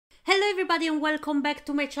everybody and welcome back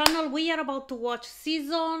to my channel. We are about to watch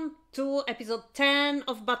season 2 episode 10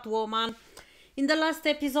 of Batwoman. In the last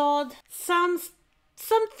episode some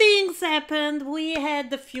things happened. We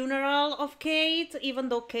had the funeral of Kate, even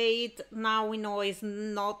though Kate now we know is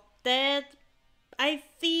not dead, I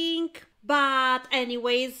think. But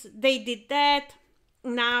anyways, they did that.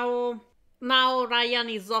 Now Ryan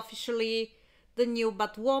is officially the new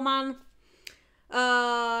Batwoman.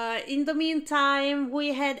 In the meantime,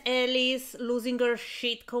 we had Alice losing her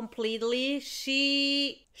shit completely.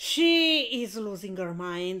 She is losing her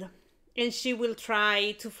mind, and she will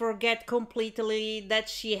try to forget completely that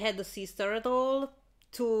she had a sister at all,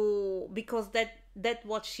 because that's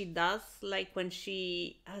what she does. Like when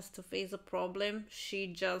she has to face a problem, she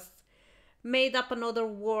just made up another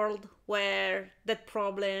world where that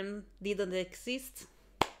problem didn't exist.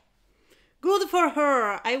 Good for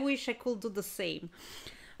her. I wish I could do the same.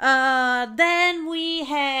 Then we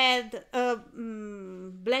had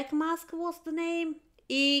Black Mask was the name.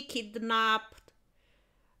 He kidnapped,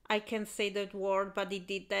 I can't say that word, but he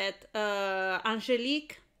did that,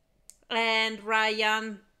 Angelique, and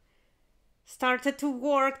Ryan started to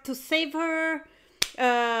work to save her.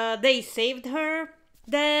 They saved her.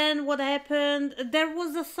 Then what happened? There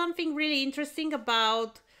was something really interesting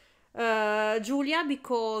about Julia,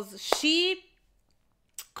 because she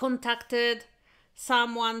contacted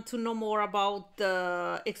someone to know more about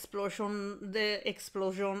the explosion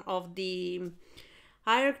of the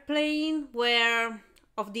airplane where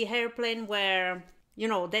you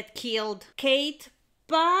know, that killed Kate.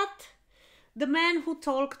 But the man who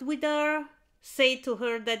talked with her said to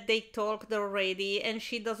her that they talked already and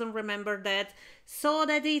she doesn't remember that. So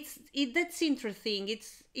that that's interesting.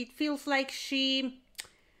 It feels like she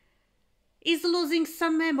is losing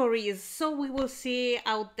some memories, so we will see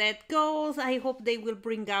how that goes. I hope they will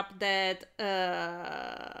bring up that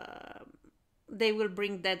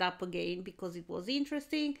up again, because it was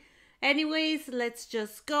interesting. Anyways, let's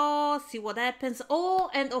just go see what happens. Oh,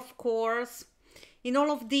 and of course, in all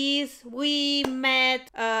of this, we met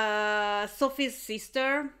Sophie's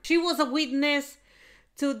sister. She was a witness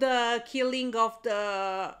to the killing of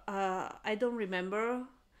the I don't remember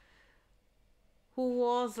who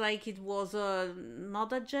was, like, it was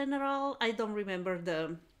not a general. I don't remember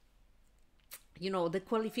the, you know, the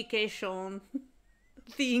qualification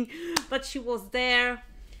thing, but she was there,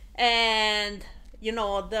 and you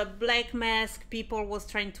know, the Black Mask people was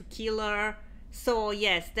trying to kill her. So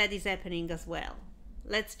yes, that is happening as well.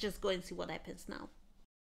 Let's just go and see what happens now.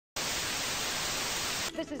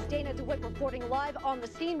 This is Dana DeWitt reporting live on the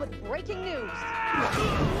scene with breaking news.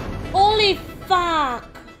 Holy fuck!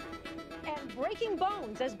 And breaking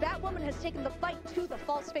bones, as Batwoman has taken the fight to the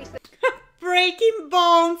false face. Breaking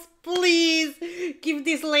bones, please give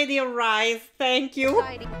this lady a rise. Thank you.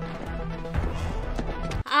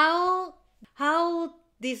 How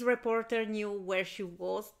this reporter knew where she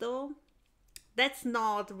was, though? That's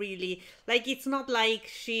not really, like, it's not like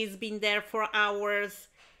she's been there for hours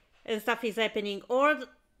and stuff is happening, or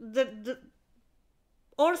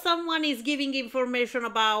or someone is giving information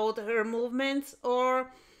about her movements,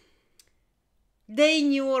 or they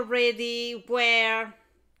knew already where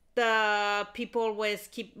the people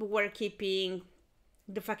were keeping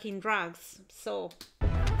the fucking drugs. So,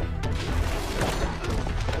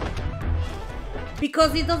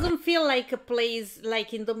 because it doesn't feel like a place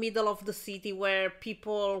like in the middle of the city where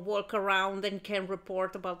people walk around and can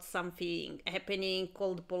report about something happening,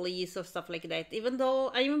 call the police or stuff like that. Even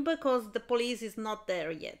because the police is not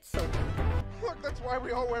there yet. So look, that's why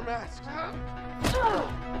we all wear masks.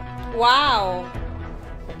 Wow.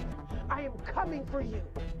 I am coming for you.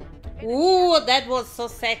 Ooh, that was so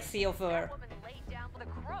sexy of her.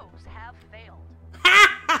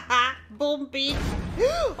 Boom, bitch.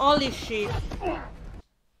 Holy shit.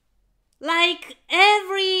 Like,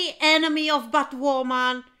 every enemy of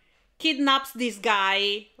Batwoman kidnaps this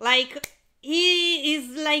guy. Like, he is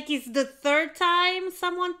like, it's the third time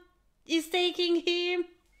someone is taking him.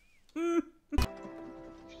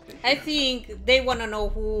 I think they want to know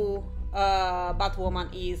who Batwoman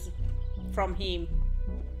is from him.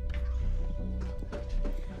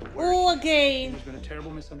 Oh, again. There's been a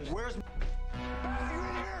terrible misunderstanding.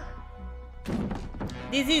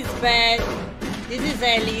 This is bad. This is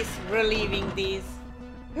Alice reliving this.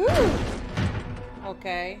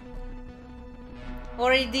 Okay.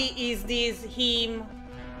 Already is this him,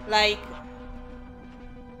 like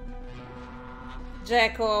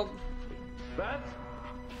Jacob,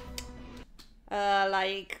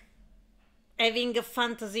 like having a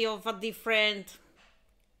fantasy of a different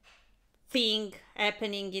thing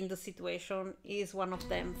happening in the situation is one of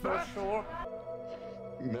them for sure.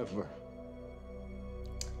 Never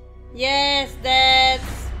Yes,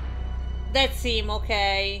 that's him.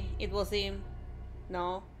 Okay, it was him.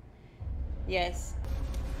 No. Yes.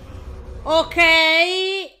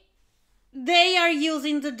 Okay. They are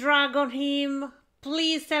using the drug on him.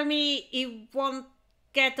 Please tell me he won't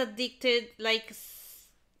get addicted like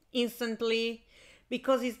instantly,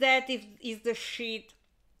 because is the shit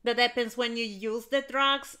that happens when you use the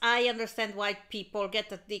drugs. I understand why people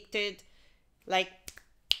get addicted like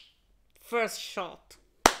first shot.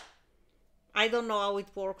 I don't know how it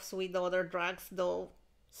works with other drugs though,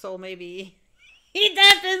 so maybe it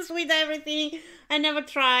happens with everything. I never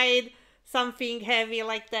tried something heavy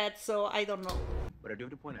like that, so I don't know. But I do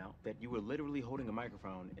have to point out that you were literally holding a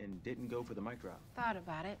microphone and didn't go for the mic drop. Thought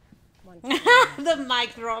about it. The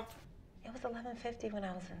mic drop. It was 11:50 when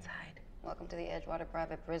I was inside. Welcome to the Edgewater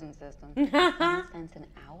private prison system. 10 cents an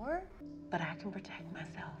hour? But I can protect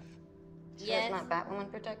myself. Sure it's not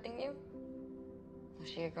Batwoman protecting you? Is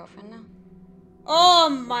she your girlfriend now? Oh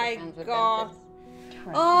my god.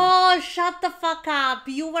 Oh, shut the fuck up.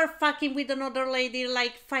 You were fucking with another lady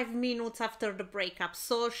like 5 minutes after the breakup.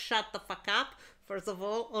 So shut the fuck up, first of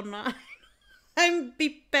all. Oh no. I'm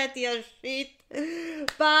be petty as shit.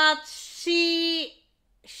 But she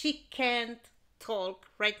can't talk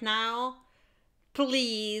right now.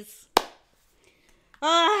 Please.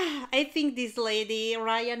 I think this lady,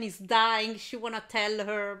 Ryan, is dying. She wanna tell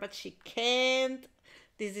her, but she can't.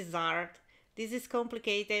 This is hard. This is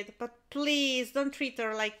complicated, but please don't treat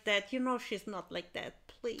her like that. You know she's not like that.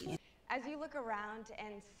 Please. As you look around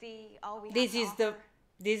and see all we This have is to offer,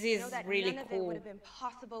 this is know that really none of it cool. would have been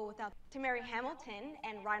possible without Tamari Hamilton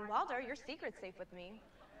and Ryan Wilder. Your secret's safe with me.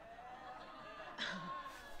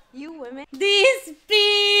 You women. This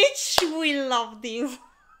bitch, we love this.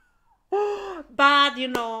 But you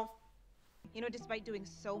know, despite doing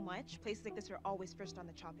so much, places like this are always first on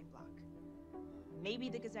the chopping block. Maybe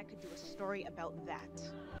the Gazette could do a story about that.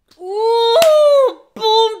 ooh,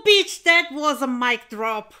 boom, bitch, that was a mic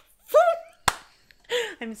drop.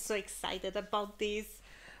 I'm so excited about this.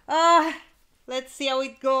 Let's see how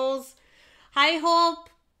it goes. I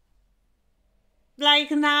hope,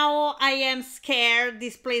 like now I am scared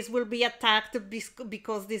this place will be attacked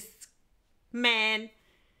because this man,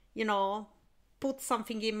 put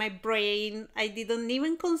something in my brain. I didn't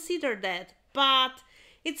even consider that, but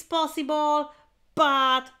it's possible.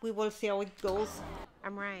 But we will see how it goes.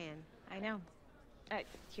 I'm Ryan. I know.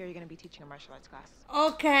 Here you're going to be teaching a martial arts class.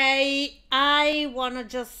 Okay, I wanna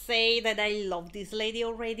just say that I love this lady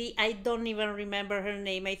already. I don't even remember her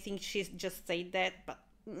name. I think she's just said that, but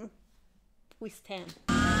we stand.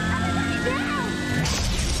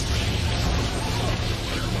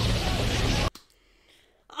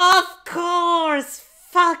 Of course,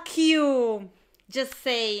 fuck you. Just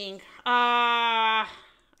saying. I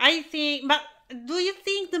think, but do you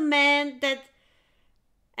think the man that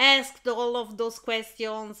asked all of those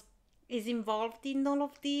questions is involved in all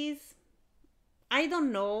of these? I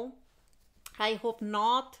don't know. I hope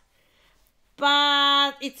not.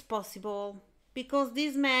 But it's possible. Because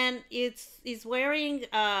this man is wearing,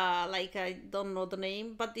 like, I don't know the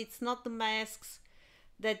name, but it's not the masks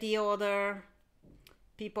that the other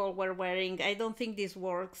people were wearing. I don't think this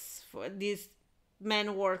works. This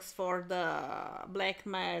man works for the black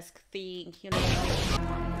mask thing,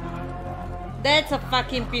 That's a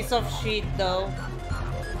fucking piece of shit, though.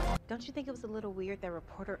 Don't you think it was a little weird that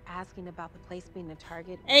reporter asking about the place being a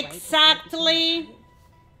target? Exactly.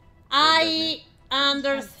 I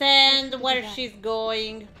understand where she's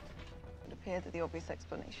going. It appears that the obvious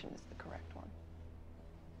explanation is the correct one.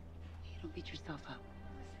 You don't beat yourself up.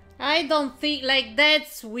 I don't think, like,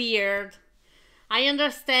 that's weird. I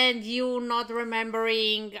understand you not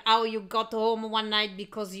remembering how you got home one night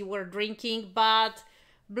because you were drinking, but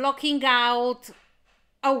blocking out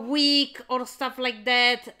a week or stuff like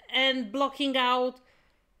that, and blocking out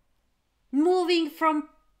moving from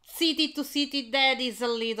city to city, that is a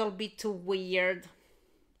little bit too weird.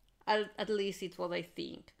 At least it's what I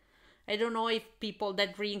think. I don't know if people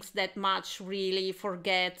that drinks that much really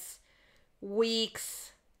forgets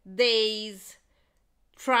weeks, days,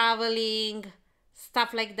 traveling,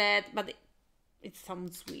 stuff like that, but it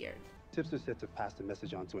sounds weird. Tips are said to pass the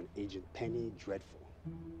message on to an agent, Penny Dreadful.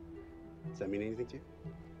 Does that mean anything to you?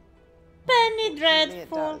 Penny Dreadful. It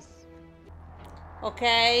does.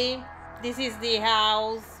 Okay, this is the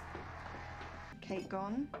house. Kate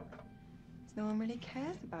gone? No one really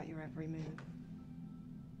cares about your every move.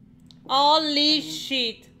 Holy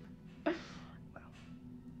shit. Well,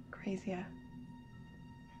 crazier.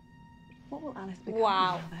 What will Alice become?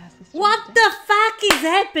 Wow. Now that her sister What is the fuck is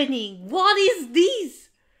happening? What is this?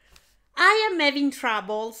 I am having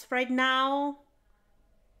troubles right now.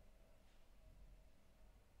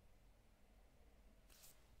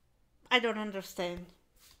 I don't understand.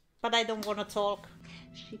 But I don't want to talk.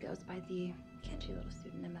 She goes by the catchy little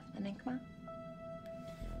pseudonym of Enigma.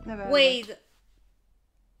 Never heard of Wait. it.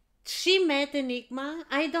 She met Enigma?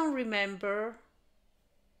 I don't remember.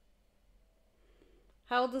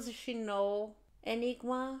 How does she know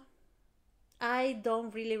Enigma? I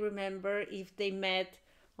don't really remember if they met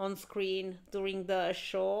on screen during the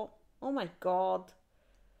show. Oh my god.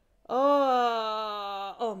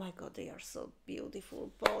 Oh my god, they are so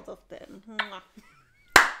beautiful, both of them. Mwah.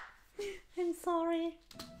 I'm sorry.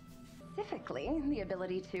 Specifically, the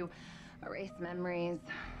ability to erase memories.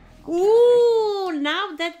 Ooh,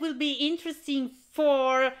 now that will be interesting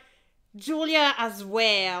for Julia as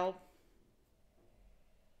well.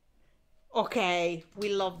 Okay, we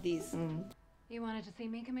love this. You wanted to see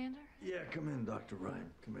me, Commander? Yeah, come in, Dr. Ryan.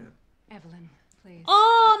 Come in. Evelyn, please.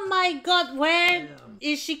 Oh my god, where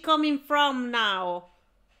is she coming from now?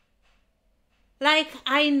 Like,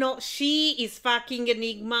 I know she is fucking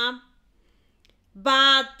Enigma,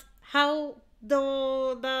 but how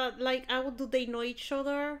how do they know each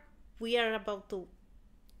other? We are about to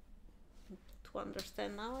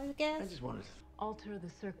understand now, I guess. I just wanted to Alter the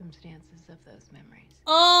circumstances of those memories.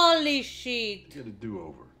 Holy shit. get a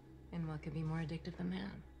do-over. And what could be more addictive than that?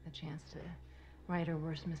 The chance to right our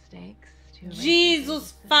worst mistakes. To erase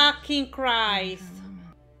Jesus the fucking Christ.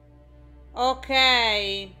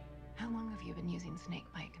 Okay. How long have you been using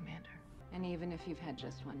snakebite, Commander? And even if you've had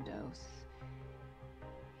just one dose,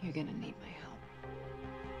 you're gonna need my help.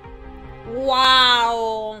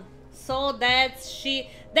 Wow. So that shit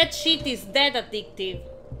is that addictive.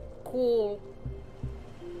 Cool.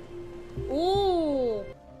 Ooh.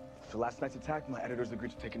 For last night's attack, my editors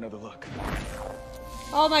agreed to take another look.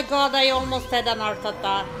 Oh my god, I almost had an heart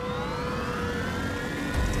attack.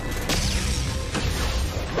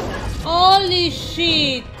 Holy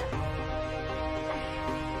shit.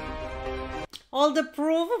 All the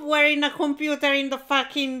proof of wearing a computer in the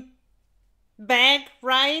fucking bag,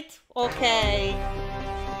 right? Okay.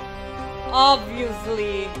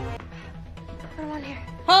 Obviously. Everyone here.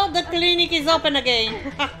 Oh, the clinic is open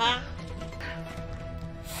again.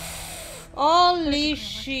 Holy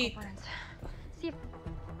shit.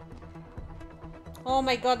 Oh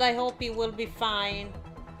my god, I hope he will be fine.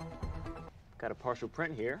 Got a partial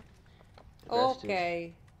print here. The rest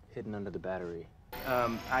Okay. is hidden under the battery.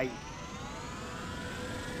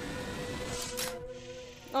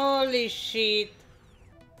 Holy shit.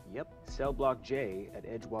 Yep, cell block J at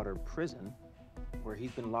Edgewater Prison, where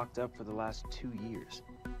he's been locked up for the last 2 years.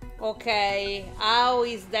 Okay, how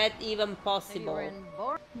is that even possible?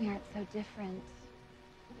 We aren't so different,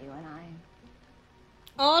 you and I.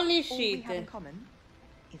 Holy All we have in shit. common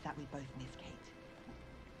is that we both miss Kate.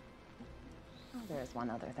 Oh, there's one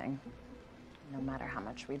other thing. No matter how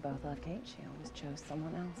much we both love Kate, she always chose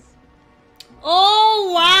someone else.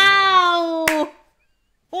 Oh wow!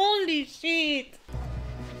 Holy shit!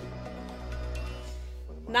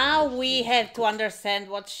 Now we have to understand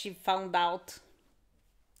what she found out.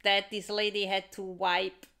 That this lady had to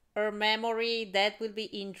wipe her memory. That will be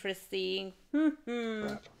interesting.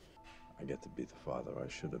 Raph, I get to be the father I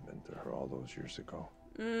should have been to her all those years ago.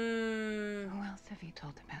 Who else have you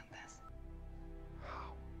told about this?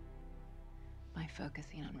 How? By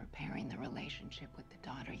focusing on repairing the relationship with the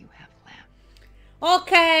daughter you have left.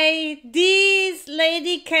 Okay, this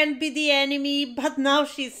lady can be the enemy, but now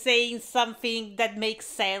she's saying something that makes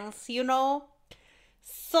sense, you know?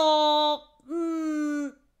 So,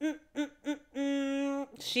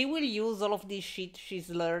 she will use all of this shit she's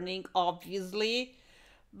learning, obviously.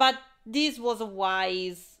 But this was a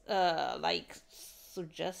wise,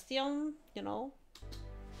 suggestion, you know?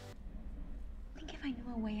 I think if I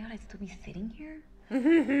knew a way out, I'd still be sitting here.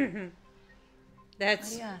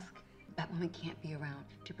 That's... Why do you ask? Batwoman can't be around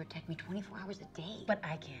to protect me 24 hours a day. But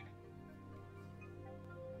I can.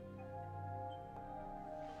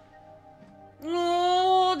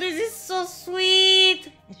 Oh, this is so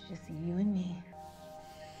sweet. It's just you and me.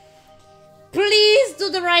 Please do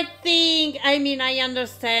the right thing. I mean, I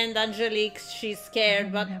understand Angelique, she's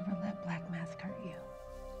scared, but Never let Black Mask hurt you.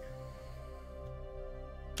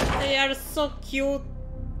 they are so cute.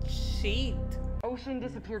 Shit. Ocean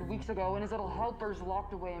disappeared weeks ago and his little helper's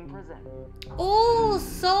locked away in prison. Oh,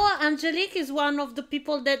 so Angelique is one of the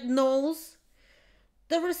people that knows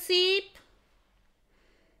the receipt.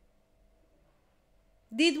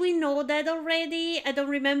 Did we know that already? I don't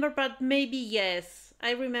remember, but maybe yes.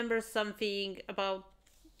 I remember something about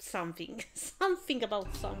something. Something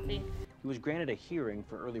about something. He was granted a hearing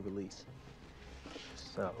for early release.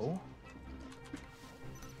 So...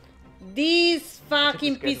 This I took the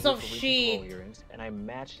fucking piece schedule of for recent shit. parole hearings, and I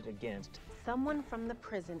matched it against someone from the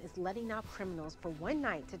prison is letting out criminals for one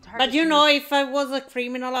night to target. But you know, if I was a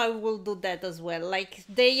criminal, I will do that as well. Like,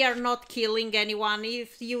 they are not killing anyone.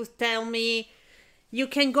 If you tell me you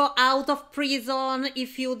can go out of prison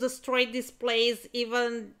if you destroy this place,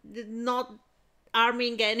 even not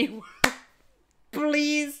harming anyone.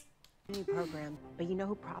 Please. New program, but you know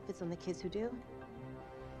who profits on the kids who do?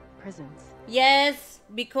 Prisons. Yes,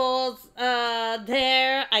 because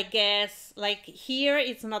there, I guess, like here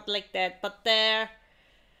it's not like that, but there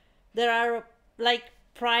are like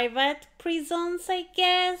private prisons, I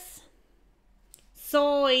guess.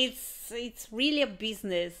 So it's really a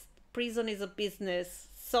business. Prison is a business.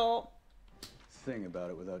 So thing about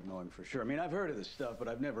it without knowing for sure. I mean, I've heard of this stuff, but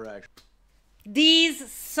I've never actually.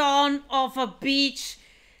 this son of a bitch.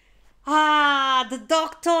 The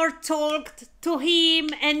doctor talked to him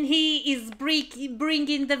and he is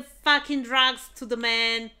bringing the fucking drugs to the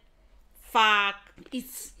man. Fuck.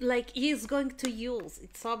 It's like he's going to use.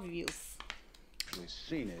 It's obvious. Actually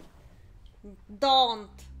seen it. Don't.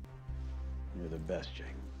 You're the best, Jake.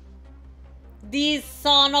 This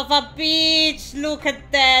son of a bitch. Look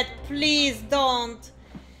at that. Please don't.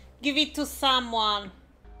 Give it to someone.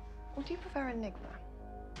 Or do you prefer Enigma?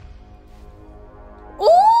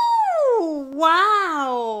 Ooh!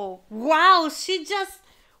 Wow! Wow, she just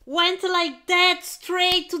went like that,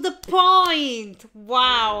 straight to the point.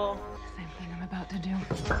 Wow. Same thing I'm about to do.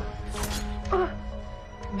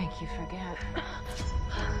 Make you forget.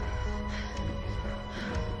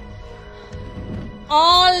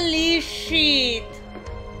 Holy shit!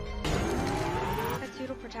 That suit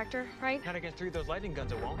will protect her, right? Gotta get through those lightning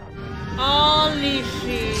guns, it won't. Holy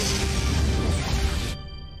shit!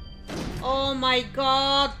 Oh my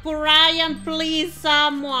god, poor Ryan, please,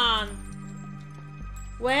 someone!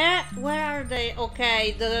 Where are they?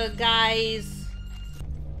 Okay, the guys.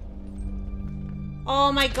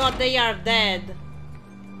 Oh my god, they are dead.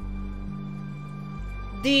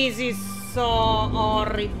 This is so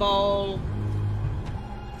horrible.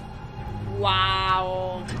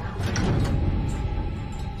 Wow.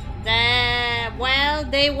 Well,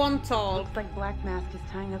 they won't talk. Looks like Black Mask is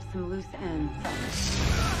tying up some loose ends.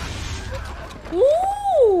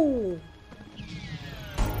 Ooh!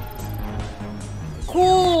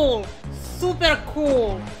 Cool! Super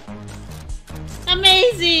cool!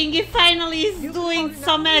 Amazing! He finally is doing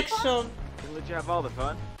some action. Gonna let you have all the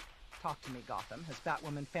fun. Talk to me, Gotham. Has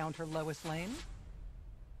Batwoman found her Lois Lane?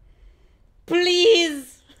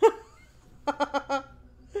 Please!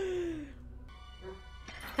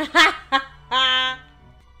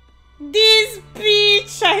 This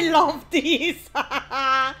bitch! I love this!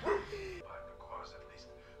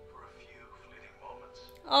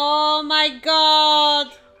 Oh my god!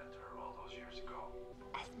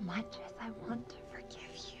 As much as I want to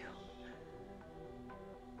forgive you,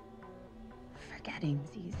 forgetting's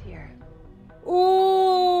easier.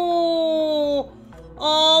 Ooh!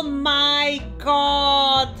 Oh my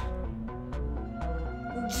god!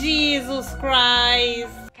 Jesus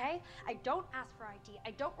Christ! Okay? I don't ask for ID.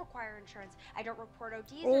 I don't require insurance. I don't report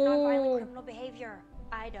ODs or nonviolent criminal behavior.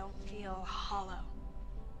 I don't feel hollow.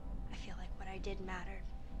 I feel like what I did mattered.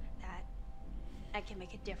 That I can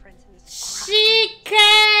make a difference in this. She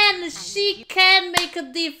can! She can make a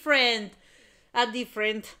difference. A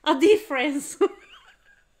difference.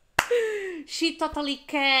 She totally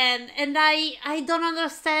can. And I don't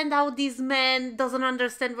understand how this man doesn't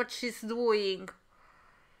understand what she's doing.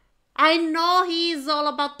 I know he is all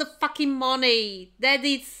about the fucking money. That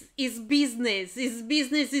it's his business. His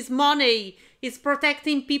business is money. He's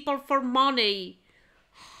protecting people for money.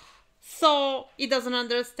 So he doesn't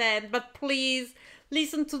understand. But please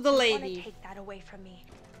listen to the lady. Take that away from me.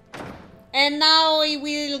 And now he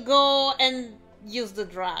will go and use the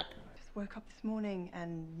drug. Just woke up this morning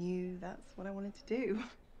and knew that's what I wanted to do.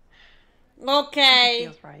 Okay. It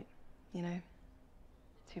feels right, you know.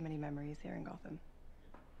 Too many memories here in Gotham.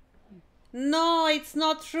 No, it's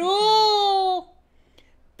not true.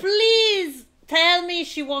 Please tell me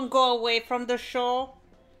she won't go away from the show.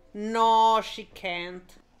 No, she can't.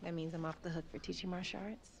 That means I'm off the hook for teaching martial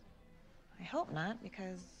arts? I hope not,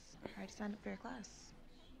 because I already signed up for your class.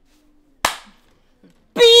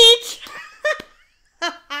 Bitch!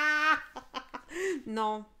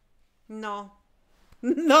 No. No.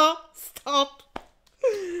 No, stop.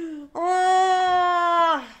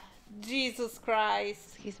 Oh, Jesus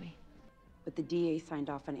Christ. Excuse me. But the DA signed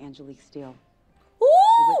off on Angelique Steele.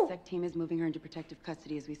 Ooh! The WITSEC team is moving her into protective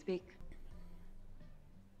custody as we speak.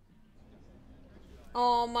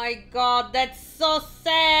 Oh my god, that's so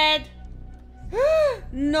sad.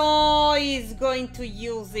 No, he's going to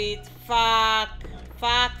use it. Fuck.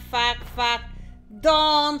 Fuck, fuck, fuck.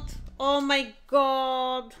 Don't. Oh my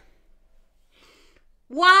god.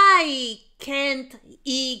 Why can't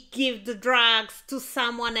he give the drugs to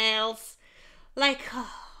someone else? Like,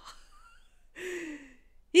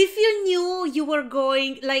 if you knew you were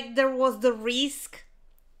going, like there was the risk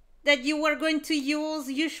that you were going to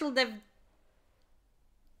use, you should have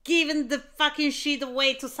given the fucking shit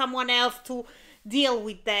away to someone else to deal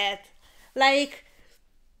with that. Like,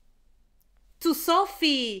 to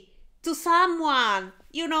Sophie, to someone,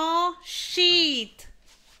 you know? Shit.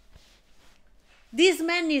 This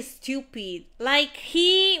man is stupid. Like,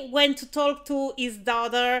 he went to talk to his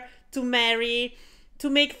daughter, to Mary, to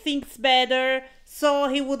make things better, so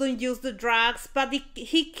he wouldn't use the drugs, but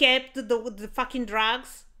he kept the fucking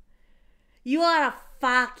drugs. You are a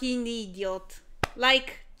fucking idiot.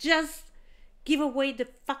 Like, just give away the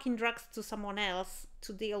fucking drugs to someone else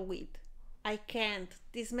to deal with. I can't.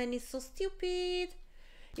 This man is so stupid.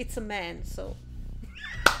 It's a man, so...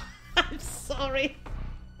 I'm sorry.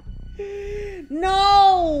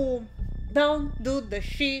 No! Don't do the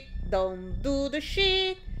shit. Don't do the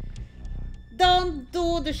shit. Don't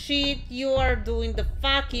do the shit. You are doing the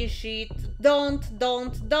fucking shit. Don't.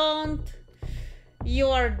 You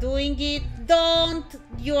are doing it. Don't.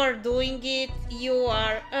 You are doing it. You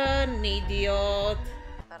are an idiot.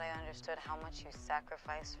 Thought I understood how much you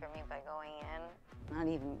sacrificed for me by going in. Not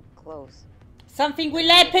even close. Something will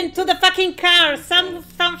happen to the fucking car.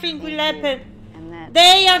 Something will happen.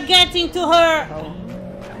 They are getting to her.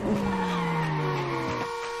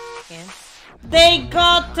 They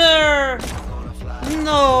got her.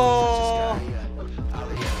 No.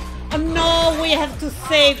 No, we have to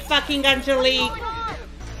save fucking Angelique.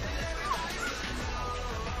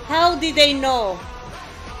 How did they know?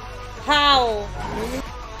 How?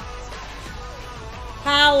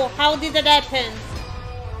 How did that happen?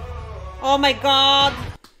 Oh my god.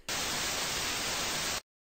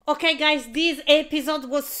 Okay guys, this episode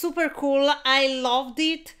was super cool. I loved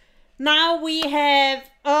it. Now we have...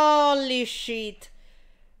 Holy shit.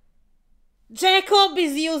 Jacob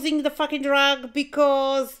is using the fucking drug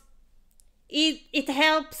because it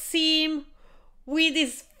helps him with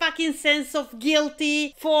his fucking sense of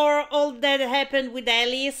guilty for all that happened with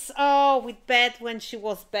Alice. Oh, with Beth when she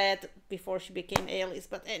was Beth before she became Alice.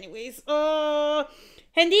 But anyways, oh,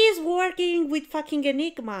 and he's working with fucking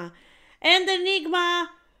Enigma. And Enigma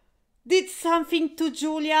did something to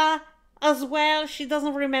Julia as well. She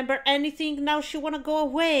doesn't remember anything. Now she wanna go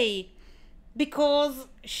away because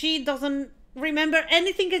she doesn't remember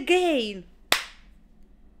anything again.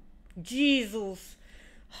 Jesus.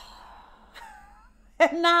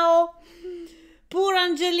 And now poor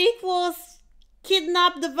Angelique was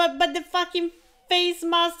kidnapped by the fucking face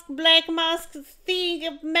mask, black mask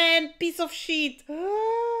thing, man, piece of shit.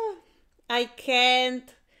 I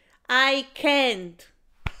can't. My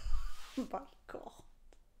God.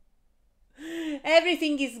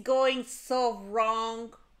 Everything is going so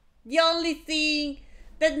wrong. The only thing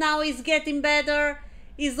that now is getting better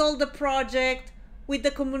is all the project with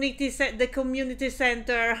the community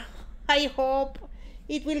center. I hope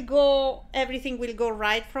it will go, everything will go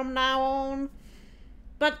right from now on.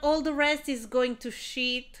 But all the rest is going to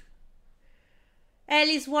shit.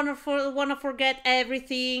 Alice wanna forget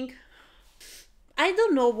everything. I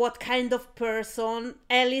don't know what kind of person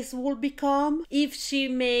Alice will become if she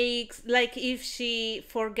makes, like, if she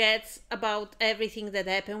forgets about everything that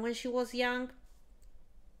happened when she was young.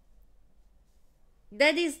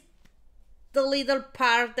 That is the little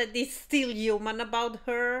part that is still human about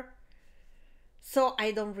her. So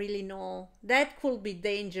I don't really know. That could be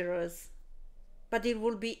dangerous. But it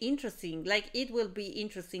will be interesting. Like, it will be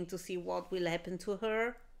interesting to see what will happen to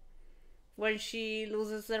her when she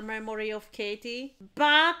loses her memory of Katie.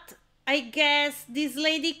 But I guess this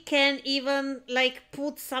lady can even, like,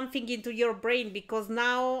 put something into your brain, because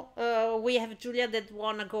now we have Julia that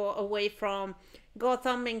wanna go away from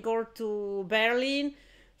Gotham and go to Berlin.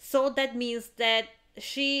 So that means that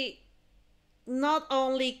she not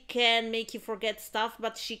only can make you forget stuff,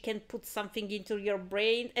 but she can put something into your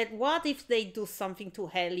brain. And what if they do something to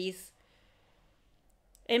Alice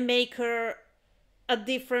and make her a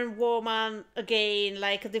different woman again,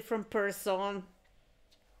 like a different person?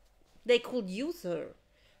 They could use her.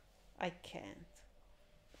 I can't.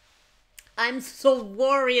 I'm so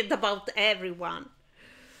worried about everyone.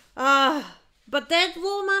 But that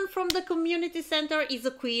woman from the community center is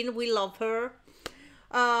a queen. We love her.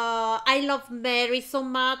 I love Mary so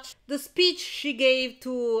much. The speech she gave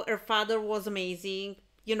to her father was amazing.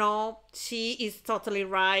 You know, she is totally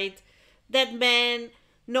right. That man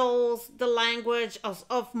knows the language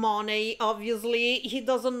of money, obviously. He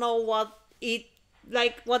doesn't know what it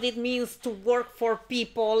like what it means to work for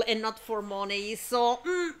people and not for money. So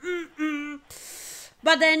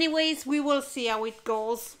but anyways, we will see how it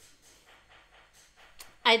goes.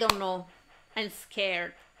 I don't know, I'm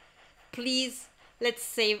scared. Please, let's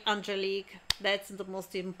save Angelique. That's the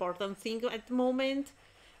most important thing at the moment.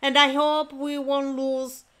 And I hope we won't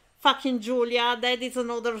lose fucking Julia. That is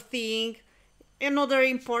another thing, another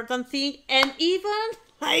important thing. And even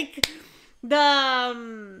like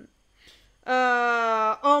the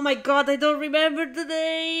oh my god, I don't remember the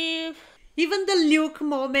name. Even the Luke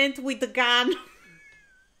moment with the gun.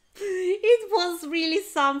 It was really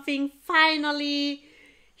something. Finally,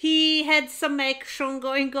 he had some action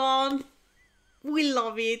going on. We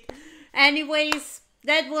love it. Anyways,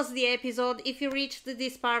 that was the episode. If you reached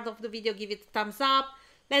this part of the video, give it a thumbs up.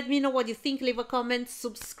 Let me know what you think. Leave a comment,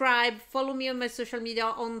 subscribe, follow me on my social media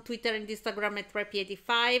on Twitter and Instagram at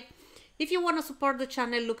Reppy85. If you want to support the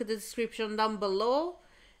channel, look at the description down below.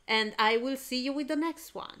 And I will see you with the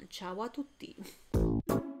next one. Ciao a tutti.